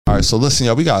right, so listen,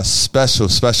 y'all, we got a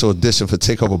special edition for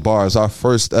Takeover Bars, our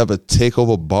first ever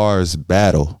Takeover Bars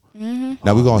battle.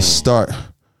 Now we're gonna start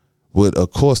with, of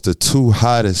course, the two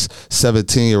hottest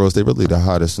 17-year-olds. They really the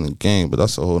hottest in the game, but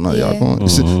that's a whole nother. Y'all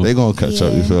going, they gonna catch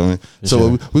up. You feel me?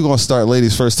 So we're gonna start,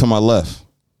 ladies first. To my left,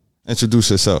 introduce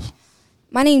yourself.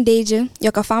 My name Dejhha.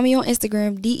 Y'all can find me on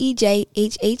Instagram,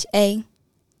 DEJHHA.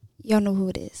 Y'all know who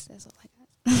it is. That's all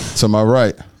I got. To my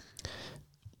right,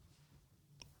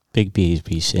 big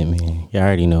BHB shit, man. You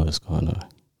already know what's going on.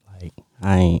 Like,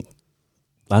 I ain't.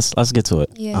 Let's get to it.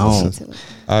 Yeah, let's get to it.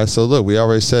 All right, so look, we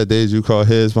already said, Dej, you call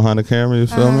his behind the camera. You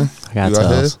feel me? I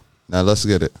got his. Now let's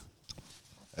get it.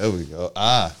 There we go.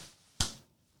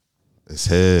 It's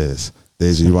his.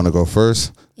 Dej, you want to go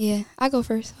first? Yeah, I go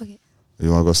first. Okay. You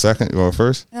want to go second? You want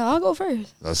first? No, I'll go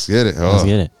first. Let's get it. Let's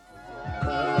get it.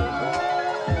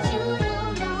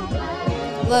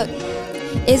 Look,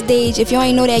 it's Dej. If y'all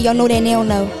ain't know that, y'all know that now.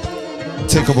 No.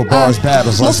 Takeover Bars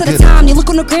battles. Most of the time, they look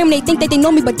on the gram and they think that they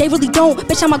know me, but they really don't.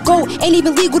 Bitch, I'm a GOAT. Ain't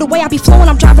even legal the way I be flowing.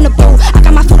 I'm driving a boat. I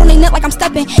got my foot on their neck like I'm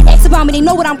stepping. Ask about me, they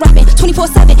know what I'm rapping.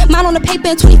 24/7, mine on the paper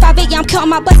and 25/8. Yeah, I'm counting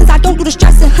my blessings. I don't do the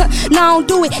stressing. Nah, I don't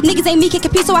do it. Niggas ain't me, can't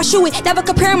compete, so I shoot it. Never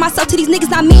comparing myself to these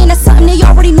niggas, not me, and that's something they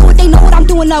already know. It, they know what I'm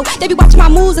doing though. They be watching my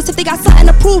moves as if they got something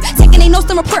to prove. Taking they notes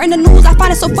and reporting the news. I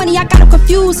find it so funny, I got them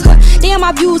confused. Damn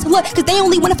my views, look, cause they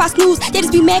only win if I snooze. They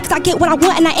just be mad cause I get what I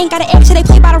want and I ain't gotta act. They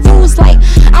play by the rules. Like,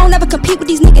 I don't ever compete with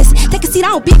these niggas. Take a seat, I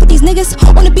don't beef with these niggas.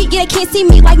 On the beat, yeah, they can't see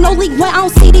me like no league one. I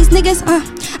don't see these niggas.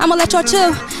 I'ma let y'all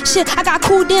chill. Shit, I got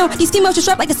cool down. These females just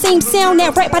rap like the same sound.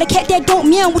 That rap by the cat that don't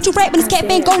meow. What you rap when this cat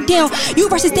bang go down? You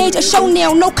versus Dej, a show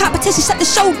now. No competition, shut the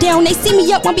show down. They see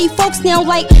me up, wanna be folks now.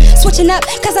 Like, switching up,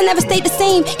 cause I never stayed the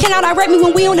same. Cannot I rap me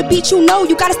when we on the beat, you know.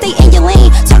 You gotta stay in your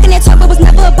lane. Talking that talk, but was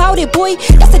never about it, boy.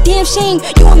 That's a damn shame.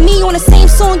 You and me on the same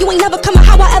song. You ain't never coming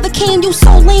how I ever came. You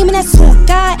so lame and that's so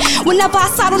God. Whenever I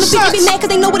side on the beat, they be mad cause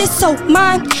they know what it's so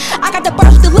mine. I got the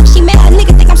bars with the look, she mad. A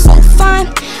nigga think I'm so fine.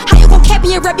 How you gon' cap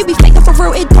in your rap? You be faking for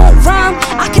real, it don't rhyme.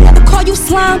 I can never call you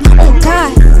slime. Oh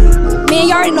God, man,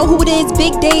 you already know who it is.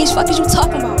 Big Dej, fuck is you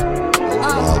talking about?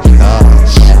 Oh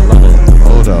gosh.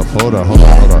 Hold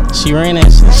up. She ran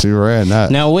that shit. She ran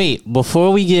that. Now wait,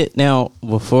 before we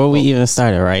even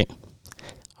started, right?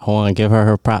 I want to give her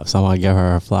her props. I want to give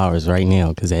her her flowers right now,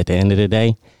 because at the end of the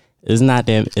day, it's not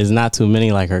too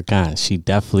many like her kind. She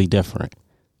definitely different,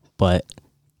 but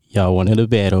y'all wanted a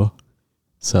battle,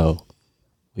 so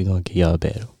we gonna get y'all a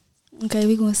battle. Okay,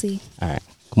 we gonna see. All right,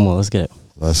 come on, let's get it.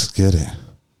 Let's get it.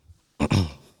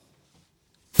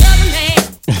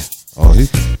 Oh, he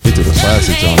did a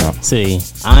classic joint out. See,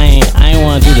 I ain't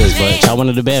want to do this, but y'all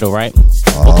wanted a battle, right?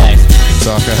 Okay. So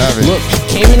I can have it. Look,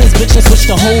 came in this bitch and switched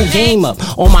the whole game up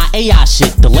on my AI shit.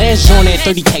 The last joint at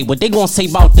 30K. What they gonna say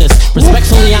about this?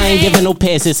 Respectfully, I ain't giving no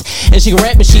passes. And she can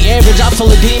rap, but she average. I feel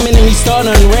a demon and me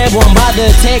starting to rap. I'm about to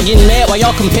attack, getting mad while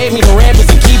y'all compare me to rappers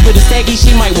and keep it a stacky.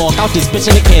 She might walk out this bitch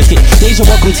in a casket. Dejhha,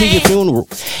 welcome to your funeral.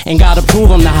 And gotta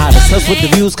prove I'm the hottest. That's what the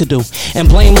views could do. And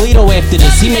blame Lito after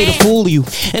this. He made a fool of you.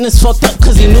 And it's fucked up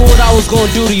cause he knew what I was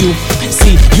gonna do to you.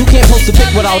 See, you can't post a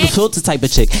pic without a filter type of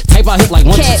chick. Type I hit like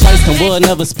once or twice and we'll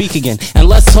never speak again. And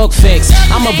let's talk facts.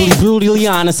 I'ma be brutally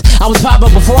honest. I was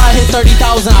poppin' before I hit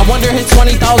 30,000. I wonder hit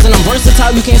 20,000. I'm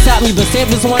versatile, you can't stop me. But Stamp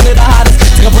is one of the hottest.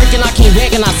 Took a break and I came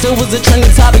back and I still was a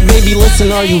trending topic. Baby, listen,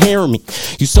 are you hearing me?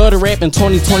 You started rapping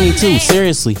 2022.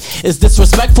 Seriously, it's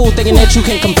disrespectful thinking that you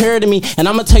can compare to me. And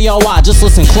I'ma tell y'all why. Just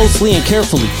listen closely and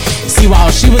carefully. See,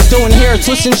 while she was doing hair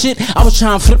twisting shit, I was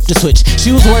trying to flip the switch.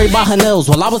 She was worried about her nails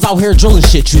while I was out here drilling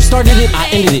shit. You started it, I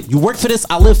ended it. You worked for this,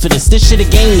 I live for this. This shit a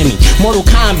game to me. Mortal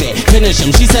Kombat, finish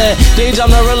him. She said, Dej,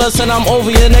 I'm the realest and I'm over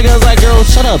you niggas. Like, girl,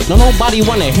 shut up. No, nobody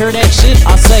wanna hear that shit.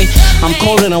 I say, I'm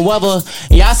colder than weather.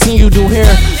 Yeah, I seen you do hair,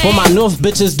 but my North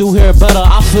bitches do hair better.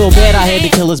 I feel bad I had to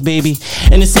kill this baby.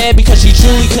 And it's sad because she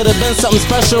truly could have been something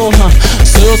special,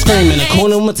 Still screaming,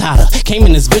 Akuna Matata. Came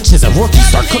in this bitch as a rookie,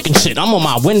 start cooking shit. I'm on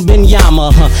my win bin Yama,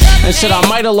 And shit, I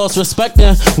might have lost respect.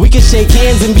 We can shake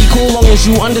hands and be cool long as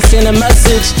you understand the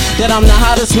message that I'm the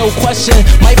hottest, no question.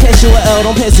 Might pass you a L,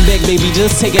 don't pass it back, baby.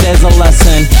 Just take it as a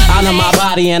lesson. Out of my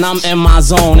body and I'm in my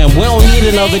zone. And we don't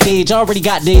need another Dej, already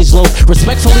got Dej low.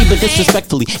 Respectfully, but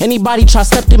disrespectfully. Anybody try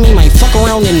step to me might fuck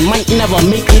around and might never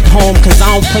make it home. Cause I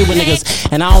don't play with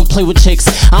niggas and I don't play with chicks.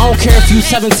 I don't care if you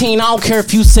 17, I don't care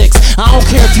if you 6. I don't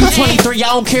care if you 23, I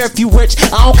don't care if you rich.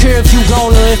 I don't care if you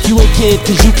grown or if you a kid,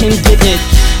 cause you can get it.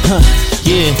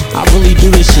 Yeah, I really do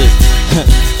this shit.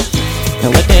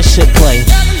 And let that shit play.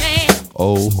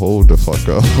 Oh, hold the fuck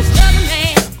up.